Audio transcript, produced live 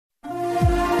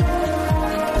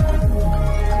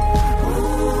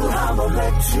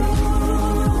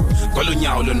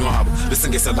Kolonyawo lonwabo bese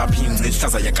ngeselapha ingci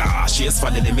ihlaza yakashi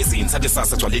esivalele emizini sathi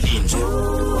sasa gcwale linje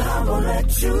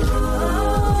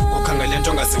ukhangele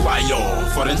into ongaziwayo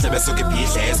for endlebe esuke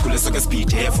ibhidle esikhule esuke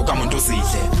esibhidhe evuka umuntu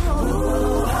uzidle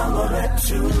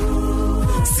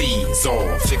sizo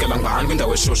fikela ngani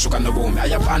kwindawo eshushu kanobomi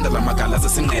ayabanda la magala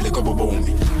zesinqele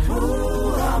kobobomi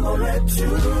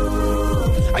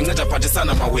anceda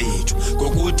phathisana mawethu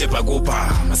ngokude bhakupha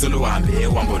maseluhambe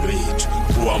uhambo lwethu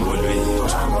uhambo lwethu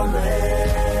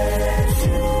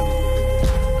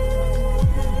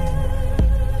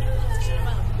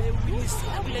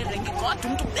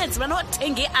umuntu benziwa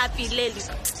nothenga iapileli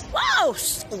wow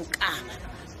suka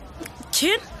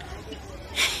chin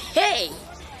hey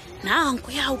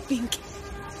nanku yawu Pinky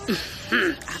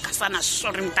akasana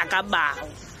sorry mntakabawo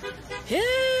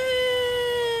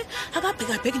hey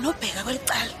akabheka nobheka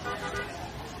kwelicala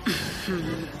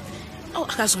oh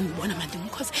akazonibona manje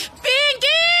because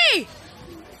Pinky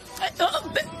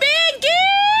Pinky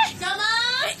Mama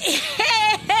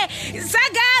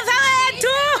Sagaza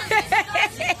wethu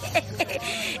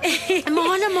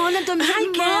Mona Ntombi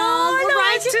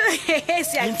right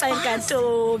siyacenga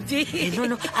Ntombi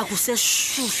no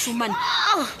akuseshushu man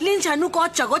linjani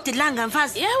ukoja kodwa ilanga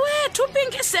mfazi yewethu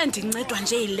Pinky sendincedwa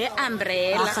nje ile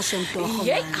umbrella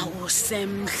hey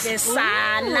awusemhle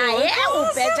sana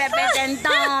ubhethe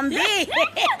Ntombi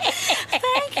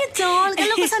thank you doll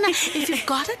kaloku sana if you've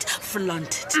got it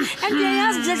flaunt it and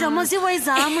uyayazi nje Dlomo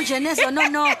siwezama nje nezo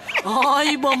no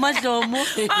hayibo Madlomo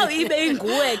ibe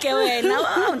inguwe ke wena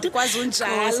ndikwazi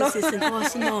unjalo sisi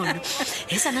nono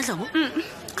yesana Dlomo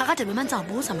kakade bemanza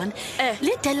ubuza man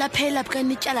lidela phela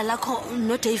kanitshala lakho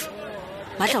no Dave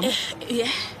Madlomo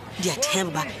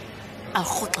ndiyathemba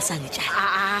awurhoxisa ngitshala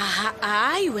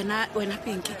hayi wena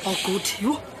Pinky oh good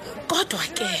you kodwa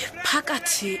ke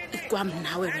phakathi kwami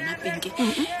nawe wena Pinky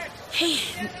hey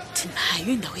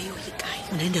ndinayo indawo eyoyikayo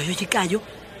unendawo eyoyikayo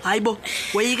hayibo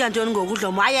weyika ntoni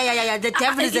ngokudlomo ayayaya the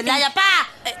devil is a liar pa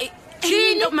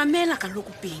thini mamela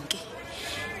kaloku Pinky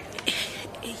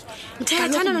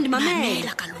Mthethana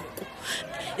ndimamela kaloku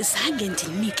zange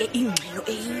ndinike ingxelo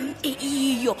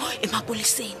iyo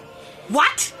emapoliseni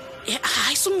what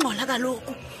hayi sungqola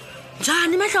kaloku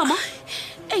njani Mahlomo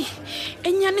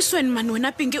enyanisweni mani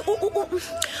wena Pinky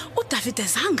uDavid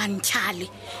zanga ntyhali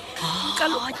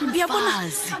kaloku uyabona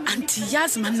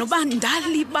andiyazi mani noba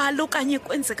ndalibala okanye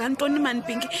kwenzeka ntoni mani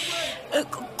Pinky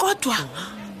kodwa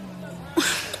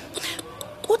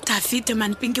uDavid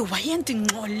man Pinky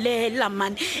wayendingxolela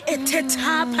man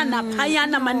ethetha apha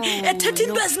naphayana man ethetha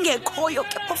into ezingekhoyo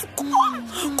ke phofu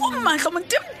kumandla man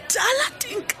ndimdala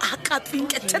ndinkaka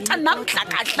Pinky ethetha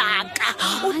namdlakadlaka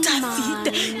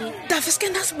uDavid ke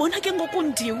ndasibona ke ngoku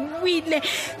ndiwile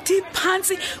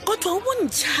ndiphantsi kodwa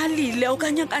ubundyalile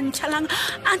okanye kantyhalanga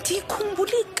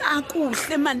andikhumbuli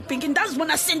kakuhle man Pinky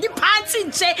ndazibona sendiphantsi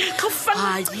nje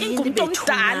khafana ingumntu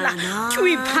omdala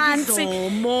kwiphantsi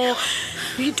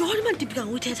yintoni mandibika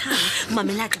nguthethayo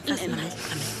mamela xa mfazimali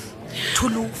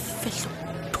thulu fehlo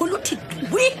thulu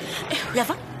thidwi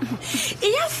uyava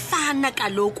iyafana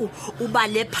kaloku uba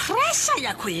le pressure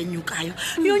yakho yenyukayo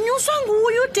yonyuswa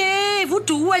nguye uDave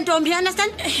uduwe Ntombi you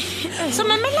understand so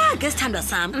mamela ke sithandwa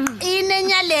sami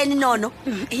inenyaleni nono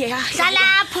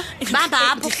hlalapho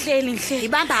bamba apho ndihleli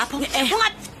ibamba apho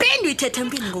ungaphindi uyithethe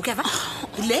empini ngokuyava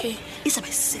le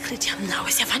isabe secret yami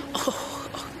nawe siyavana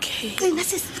qina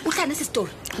sis uhlane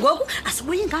sistory ngoku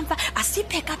asibuyi ngamva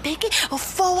asipheka bheki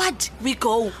forward we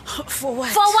go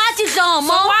forward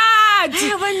Dlomo forward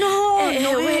ewe no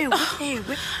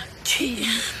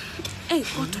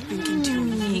kodwa Pinky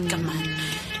ndiyoyika man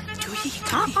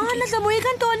ndiyoyika Dlomo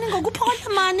yika ntoni ngokuphola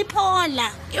mani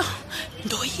phola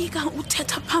ndoyika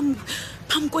uthetha phambi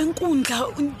kwenkundla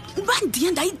uba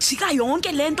ndiye ndayijika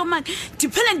yonke lento man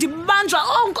ndiphele ndibanjwa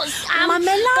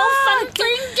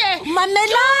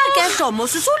mamela ke Dlomo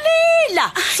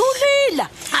susulila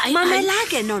mamela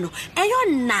ke nono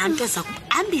eyona nto eza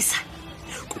kuhambisa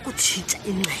kukutshintsha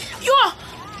ingxelo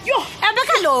yo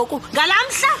kaloku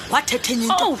ngalamhla wathethe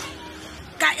into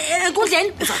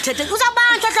enkundleni uzathethe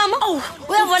uzabanjwa Dlomo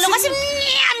uyavona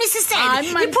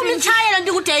kwasimnyamisisele iphuma itshayela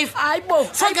ndikuDave hayibo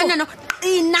sonke nono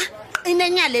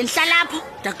inenyale nhlalapho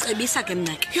ndacebisa ke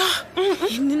mna ke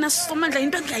nina somandla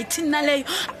into engiyayithini naleyo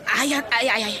hayi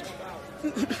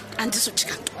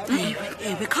andisojika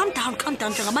ewe calm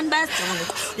down njengabantu bayazijonga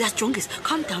ngoku uyasijongisa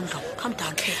calm down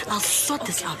I'll sort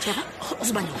this out yaba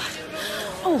uzibane wami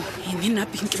Oh, yini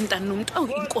Pinki mntanomntu? Oh,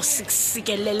 inkosi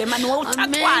kusikelele man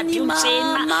wawuthathwathi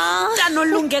njena. Mntana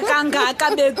olunge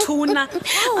kangaka bethuna.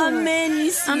 Amen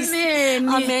sis.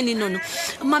 Amen nono.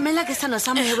 Mamela ke sana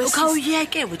sami Ewe, sis.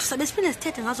 ukhawuyeke wethu sabe siphinde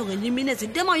sithethe ngazo ngenye imini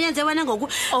izinto emayenze wena ngoku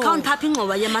count phapha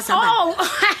ingxowa yemasamba. Oh.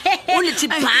 Ulithi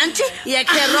bhanti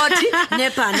yecarrot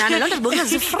nebanana lonto zibuke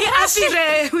zifresh.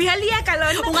 Asire, uyaliyeka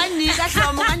lona. Unganika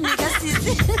hlomo unganika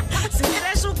sisi.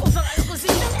 Singresh ukufa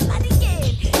kusifele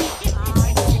manikeni.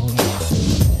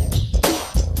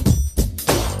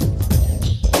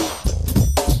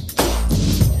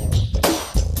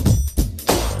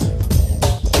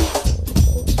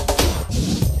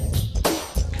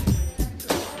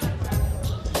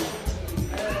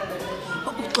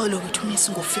 Uxolo wethu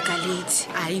nesingofika late.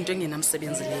 Hayi into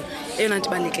engenamsebenzi leyo. Eyona nto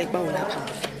ibalulekile kuba ulapha.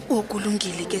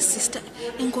 Okulungile ke sister.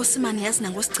 Inkosi mani yazi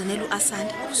nangosigcinela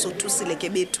uAsanda. Uzothusile ke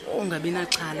bethu. Ungabi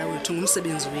naxhala wethu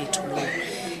ngumsebenzi wethu lo.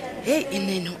 Hey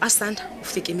inene uAsanda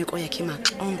ufike imeko yakhe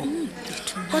maxongo.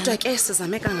 Kodwa ke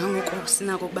sizame kangangoko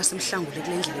sinako kuba simhlangule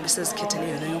kule ndlela ebisezikhethele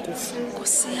yona yokufa.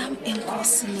 Nkosi yami,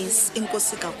 enkosi nesi,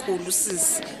 enkosi kakhulu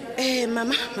sisi.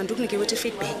 Mama, mandukunike wethu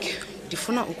feedback.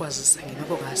 Ndifuna ukwazisa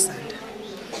ngemeko kaAsanda.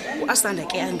 uAsanda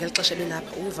ke angelixesha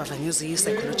belapha uvavanyoza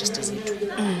psychologist zethu.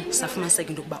 Safumaniseka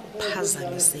into kuba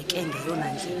uphazamiseke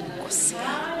ngeyona ndlela Nkosi.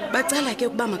 Bacela ke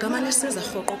ukuba makamane siza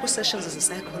rhoqo ku sessions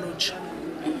ze-psychology.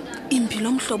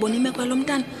 Impilo mhlobo nimeko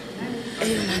lomntana.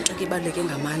 Eyona nto ke ibaluleke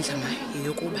ngamandla ma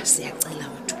yeyokuba siyacela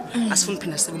wethu. Asifuni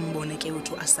phinda sibumbone ke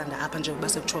wethu uAsanda apha nje kuba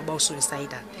sekuthiwa ba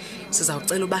usuicidal.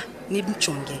 Sizawucela uba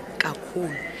nimjonge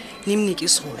kakhulu, nimnike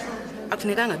isiholo.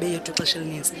 Akufunekanga ngabe yedwa ixesha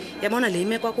elininzi. Yabona le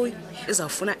imeko kuyo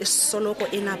izawufuna isoloko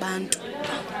enabantu.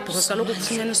 Because kaloku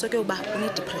kufunyaniswe ke uba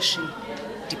une-depression.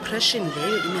 Depression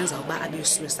leyo imenza uba abe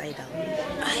suicidal.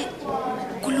 Hayi,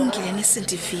 kulungile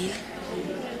nesindivile.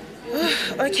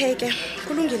 Okay ke,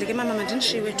 kulungile ke mama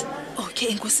mandindishiye wethu. Okay,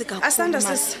 enkosi kakhulu. Asanda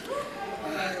sis.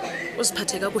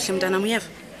 Usiphathe kakuhle mntanami uyeva?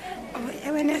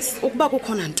 Awareness. Ukuba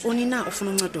kukhona ntoni na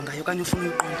ufuna uncedo ngayo okanye ufuna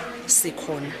uqonda,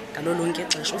 sikhona ngalo lonke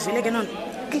ixesha. Uvile ke nono?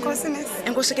 Enkosi nesi.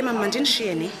 Enkosi ke mama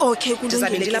mandindishiye ni. Okay, kulungile.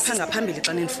 Ndizabe ndilapha ngaphambili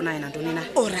xa nifunayo nantoni na.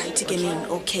 All right ke nini.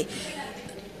 Okay.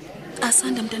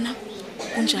 Asanda mntana.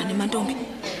 Kunjani mantombi?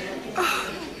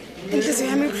 Inhliziyo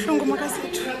yami ibuhlungu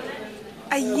makazethu.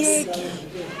 Ayeki.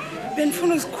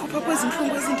 Benifuna uzikhupha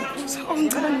kwezinhlungu ezindikuzo.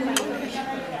 Ongicela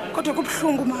ngixolele. Kodwa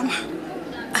kubuhlungu mama.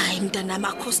 Hayi mntanami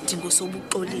akho sidingo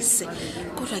sobuxolise.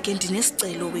 Kodwa ke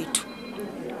ndinesicelo wethu.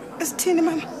 Esithini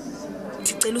mama?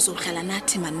 Ndicela uzohlala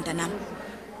nathi mani mntanami.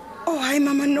 Oh hayi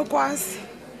mama nokwazi.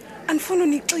 Anifuna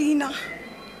unixina.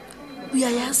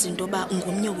 Uyayazi into ba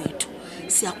ungomnye wethu.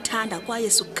 Siyakuthanda kwaye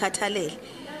sikukhathalele.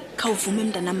 Khawuvume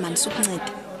mntanami mani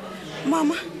sokunceda.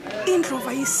 Mama,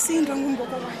 indlova yisindwa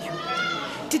ngumboko wayo.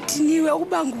 Didiniwe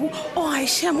ukuba ngu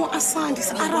ohayishemo asandi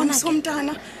around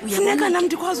somntana. Funeka nami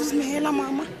ndikwazi uzimela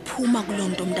mama. Phuma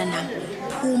kulonto mntanami.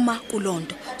 Phuma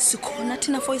kulonto. Sikhona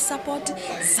thina for support.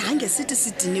 Zange sithi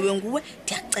sidiniwe nguwe.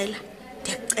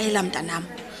 Ndiyacela mntanami.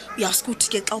 Uyasikuthi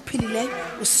ke xa uphilileyo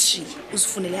usishiye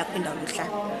uzifunele yakho indawo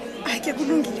yohlala. Ayike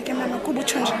kulungile ke mama kuba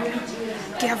utsho njalo.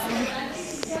 Ngiyavuma.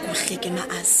 Kuhle ke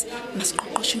maasi.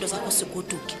 Masiqoqoshe into zakho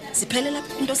sigoduke. Ziphele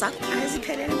lapha into zakho.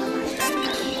 Ayiziphelele mama.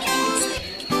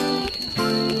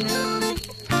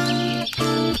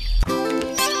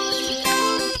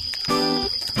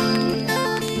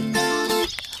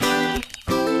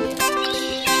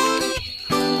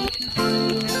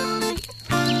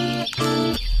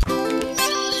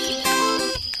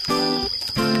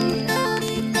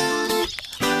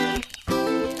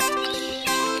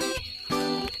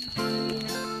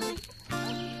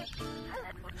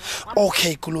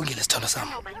 Okay, kulungile sithando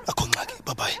sami. Akho ngxaki.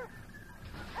 Bye bye.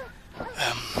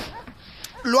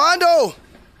 Lwando.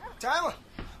 Time.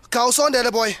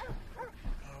 Khawusondele boy.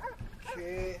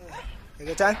 Okay.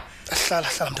 Ngeke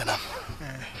Hlala mntanami.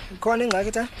 Khona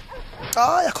ingxaki ta?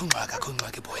 Hayi akho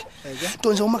ngxaki boy.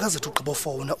 Nto nje umakazethu ugqiba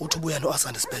ufona uthi ubuya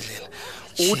noAsanda esibedlela.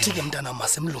 Uthi ke mntanami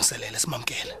masemlungiselele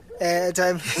simamkele.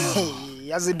 Time.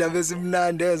 Yazi indaba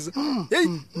esimnandi ezo.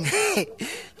 Hey.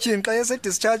 Chinqa yese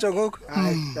discharge ngoku.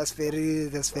 Hayi, that's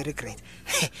very great.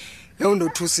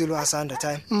 Yawundothusile uAsanda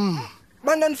time.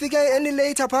 Bana nifike any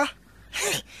later pha?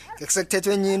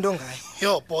 Ngekuthethwe enye into ngayo.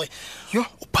 Yo boy. Yo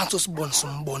uphansi usibonisa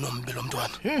umbono ombi lo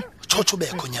mntwana. Chocho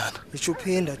bekho nyana.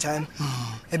 Ichuphinda time.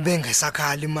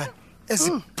 Ebengesakhali man.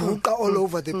 Esibhuqa all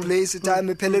over the place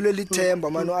time ephelelwe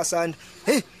lithemba man uAsanda.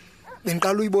 Hey,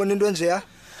 bengiqala uyibona into nje ya.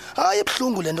 Hayi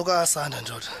ebhlungu lento kaAsanda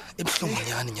ndoda. Ebhlungu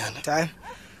nyana. Time.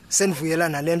 Senivuyela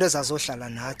nalento ezazohlala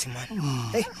nathi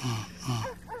man. Hey.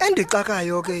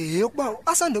 Endixakayo ke yokuba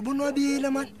uAsanda ubonwabile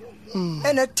man.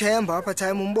 Enethemba apha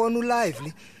time umbona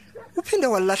ulively. uphinde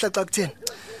walahla xa kutheni?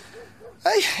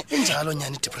 Hayi, injalo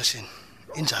nyani depression.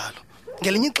 Injalo.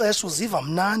 Ngelinye ixesha uziva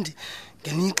mnandi,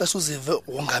 ngelinye ixesha uzive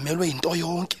wongamelwe into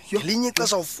yonke. Ngelinye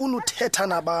ixesha ufuna uthetha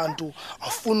nabantu,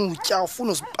 awufuna utya,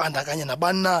 awufuna uzibandakanya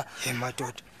nabani na.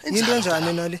 Madoda. Into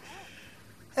njani nale?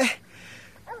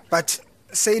 But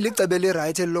seyilicebe le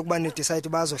right lokuba ne decide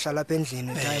bazohlala apha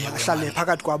endlini time ahlale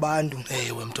phakathi kwabantu.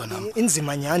 Ewe mntwana.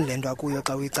 Inzima nyani lento akuyo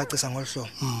xa uyicacisa ngolhlobo.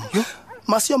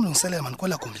 Masiyomlungiselela mani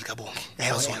kwela gumbi likabongi.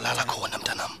 Azolala khona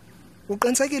mntanam.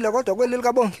 Uqinisekile kodwa kweli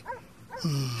likabongi?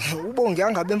 Ubongi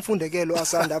angabe emfundekelo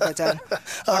asanda apha thana.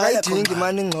 Akayidingi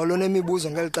imani ingxolo nemibuzo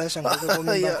ngelixesha ngoku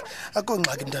komini.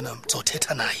 Akongxaki mntanam,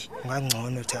 uzothetha naye.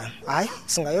 Ngangcono thana. Hayi,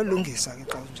 singayolungisa ke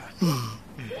xa kunjalo.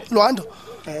 Lwando.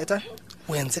 Thana.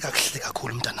 Wenze kakuhle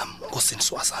kakhulu mntanam, Nkosini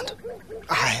Asanda.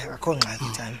 Hayi, akho ngxaki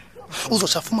thana.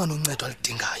 Uzoshafumana uncedo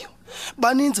alidingayo.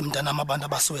 Baninzi mntanam abantu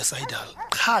abasuicidal.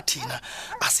 Qha thina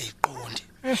asiyiqondi.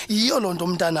 Yiyo lonto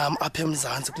mntanam apha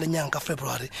eMzantsi kule nyanga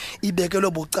kaFebruary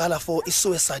ibekelwe bucala for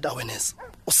i-suicide awareness.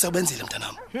 Usebenzile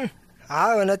mntanam.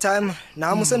 Hayi wena time,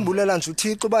 nami usendibulela nje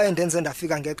uThixo uba endenze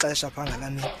ndafika ngexesha pha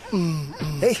ngalamini.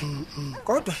 Hey,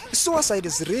 kodwa i-suicide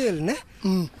is real, ne?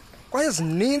 Kwaye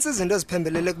zininzi izinto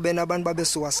eziphembelele kubeni abantu babe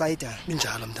suicidal.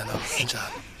 Injalo mntanam,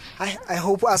 injalo. I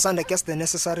hope Asanda gets the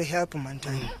necessary help man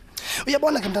time.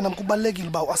 Uyabona ke mntanam kubalekile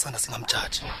uba uAsanda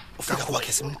singamjaji. Ufika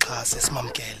kwakhe simxhase,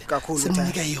 simamkele.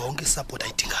 Simnike yonke isupport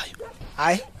ayidingayo.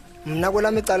 Hayi, mna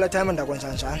kwelami icala time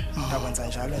ndakwenza njalo. Ndakwenza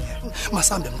njalo nje.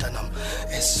 Masambe mntanam,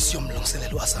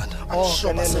 siyomlungiselela uAsanda. Oh,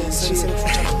 Ashoba kanene,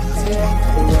 sesifutshane.